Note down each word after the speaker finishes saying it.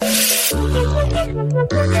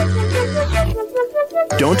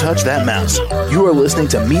Don't touch that mouse. You are listening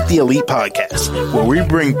to Meet the Elite Podcast, where we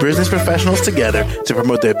bring business professionals together to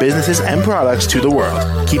promote their businesses and products to the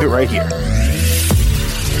world. Keep it right here.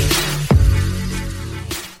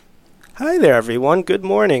 Hi there, everyone. Good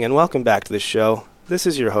morning, and welcome back to the show. This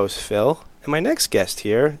is your host, Phil, and my next guest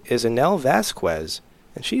here is Anel Vasquez,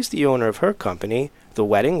 and she's the owner of her company, The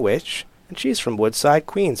Wedding Witch, and she's from Woodside,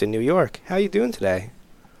 Queens in New York. How are you doing today?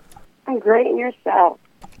 I'm great, and yourself?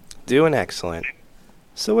 Doing excellent.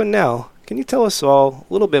 So, Anel, can you tell us all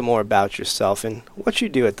a little bit more about yourself and what you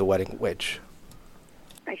do at The Wedding Witch?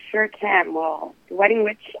 I sure can. Well, The Wedding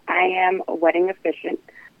Witch, I am a wedding officiant.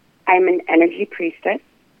 I'm an energy priestess.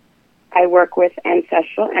 I work with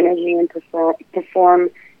ancestral energy and perform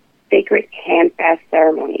sacred hand-fast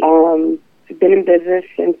ceremonies. I've been in business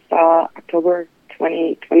since October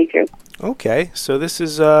 2022. Okay, so this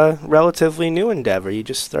is a relatively new endeavor. You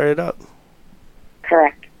just started up.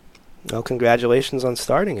 Correct. Well, congratulations on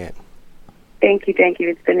starting it. Thank you.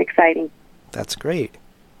 It's been exciting. That's great.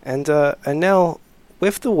 And Anel,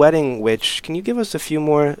 with The Wedding Witch, can you give us a few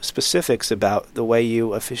more specifics about the way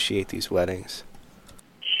you officiate these weddings?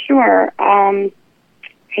 Sure. I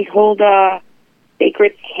hold a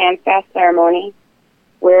sacred hand-fast ceremony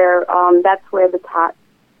where that's where the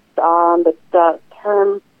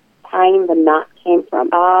term tying the knot came from.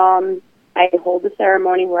 I hold a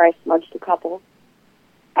ceremony where I smudge the couple.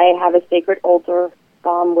 I have a sacred altar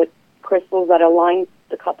with crystals that align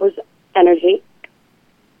the couple's energy.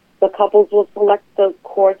 The couples will select the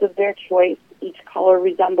cords of their choice. Each color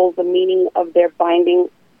resembles the meaning of their binding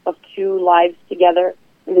of two lives together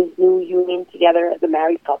in this new union together as a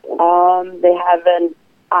married couple. They have an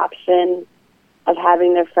option of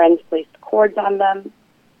having their friends place the cords on them.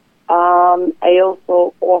 I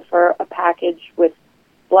also offer a package with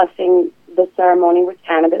blessing the ceremony with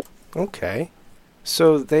cannabis. Okay.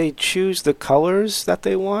 So they choose the colors that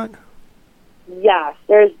they want? Yes,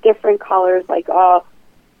 there's different colors. Like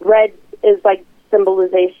red is like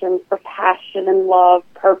symbolization for passion and love.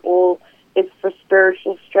 Purple is for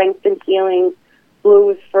spiritual strength and healing.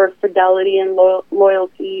 Blue is for fidelity and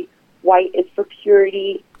loyalty. White is for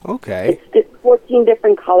purity. Okay. It's 14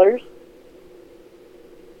 different colors.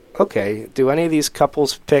 Okay. Do any of these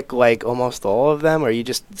couples pick, like, almost all of them, or you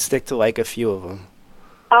just stick to, like, a few of them?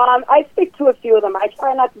 I stick to a few of them. I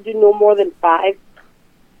try not to do no more than 5.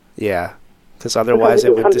 Yeah, because otherwise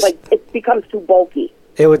it becomes too bulky.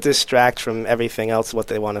 It would distract from everything else what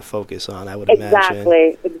they want to focus on, I would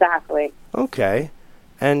imagine. Exactly. Okay.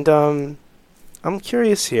 And I'm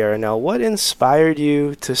curious here, now, what inspired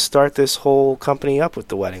you to start this whole company up with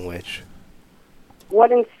The Wedding Witch?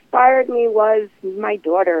 What inspired me was my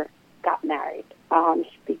daughter got married.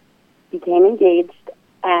 She became engaged,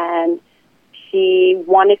 and she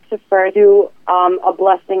wanted to pursue a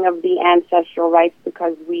blessing of the ancestral rites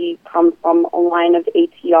because we come from a line of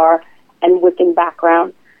ATR and Wiccan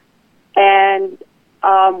background, and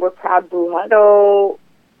we're proud Bruja. So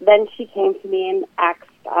then she came to me and asked,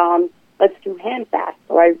 let's do hand fast.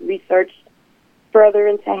 So I researched further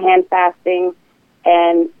into hand fasting,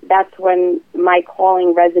 and that's when my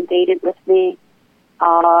calling resonated with me.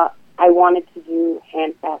 I wanted to do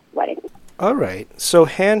hand fast weddings. All right. So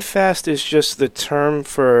hand fast is just the term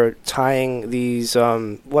for tying these,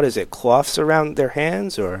 cloths around their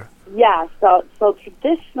hands, or? Yeah, so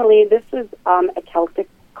traditionally, this is a Celtic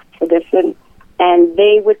tradition, and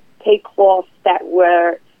they would take cloths that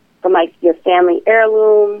were from, like, your family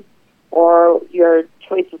heirloom or your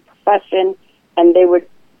choice of profession, and they would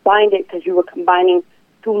bind it because you were combining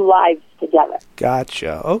two lives together.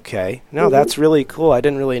 Gotcha. Okay. No, That's really cool. I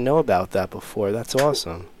didn't really know about that before. That's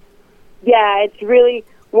awesome. Yeah, it's really,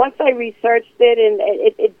 once I researched it, and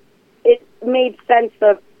it made sense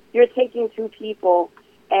of you're taking two people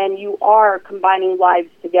and you are combining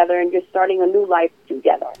lives together and you're starting a new life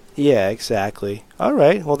together. Yeah, exactly. All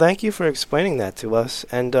right. Well, thank you for explaining that to us.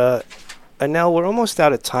 And Anel, we're almost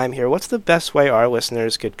out of time here. What's the best way our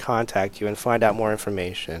listeners could contact you and find out more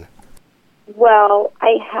information? Well,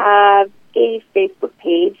 I have a Facebook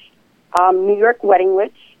page, New York Wedding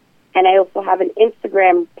Witch, and I also have an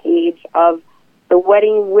Instagram page of The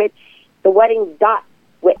Wedding Witch, The Wedding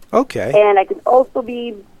 .witch. Okay. And I can also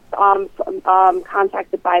be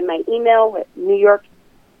contacted by my email with New York,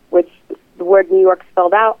 which the word New York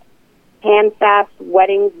spelled out,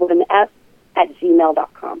 handfastweddings with an S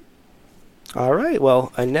 @gmail.com. All right.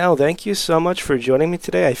 Well, Anel, thank you so much for joining me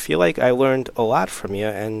today. I feel like I learned a lot from you,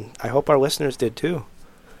 and I hope our listeners did too.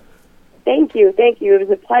 Thank you. It was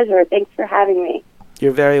a pleasure. Thanks for having me.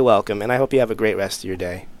 You're very welcome, and I hope you have a great rest of your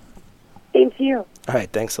day. Same to you. All right,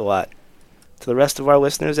 thanks a lot. To the rest of our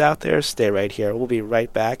listeners out there, stay right here. We'll be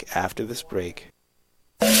right back after this break.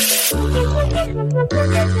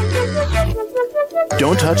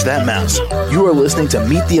 Don't touch that mouse. You are listening to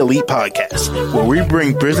Meet the Elite Podcast, where we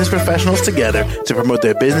bring business professionals together to promote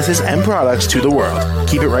their businesses and products to the world.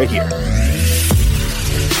 Keep it right here.